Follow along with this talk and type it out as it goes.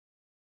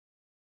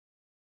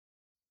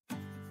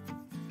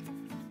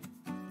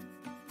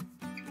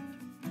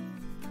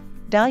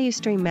Value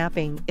stream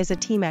mapping is a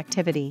team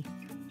activity.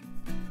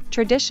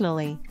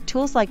 Traditionally,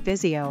 tools like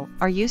Visio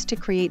are used to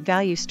create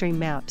value stream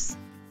maps.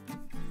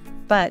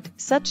 But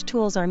such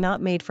tools are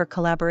not made for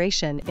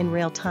collaboration in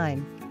real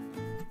time.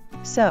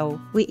 So,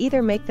 we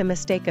either make the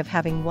mistake of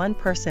having one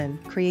person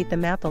create the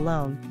map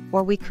alone,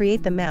 or we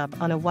create the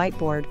map on a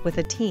whiteboard with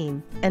a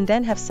team, and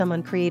then have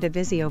someone create a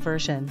Visio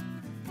version.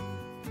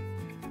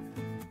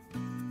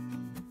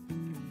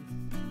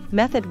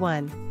 Method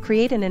 1.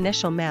 Create an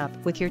initial map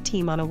with your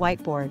team on a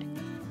whiteboard.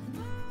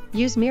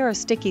 Use Miro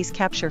Stickie's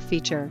capture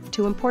feature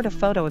to import a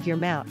photo of your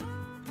map.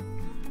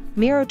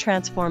 Miro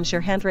transforms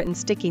your handwritten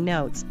sticky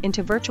notes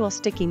into virtual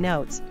sticky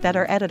notes that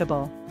are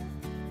editable.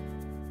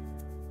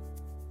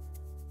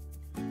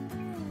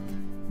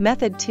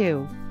 Method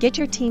 2. Get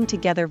your team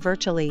together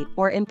virtually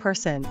or in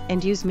person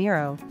and use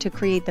Miro to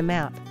create the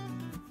map.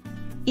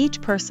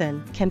 Each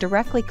person can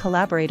directly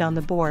collaborate on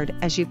the board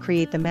as you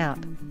create the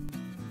map.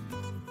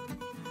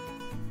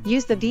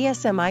 Use the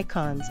VSM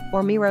icons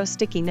or Miro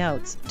sticky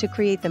notes to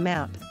create the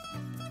map.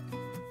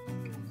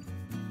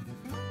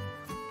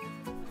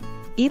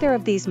 Either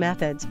of these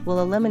methods will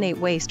eliminate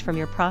waste from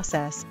your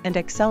process and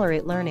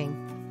accelerate learning.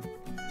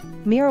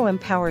 Miro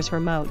empowers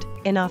remote,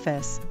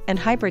 in-office, and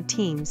hybrid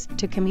teams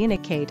to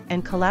communicate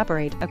and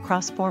collaborate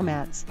across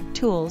formats,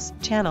 tools,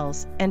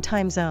 channels, and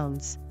time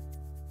zones.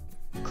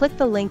 Click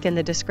the link in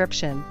the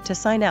description to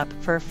sign up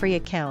for a free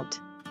account.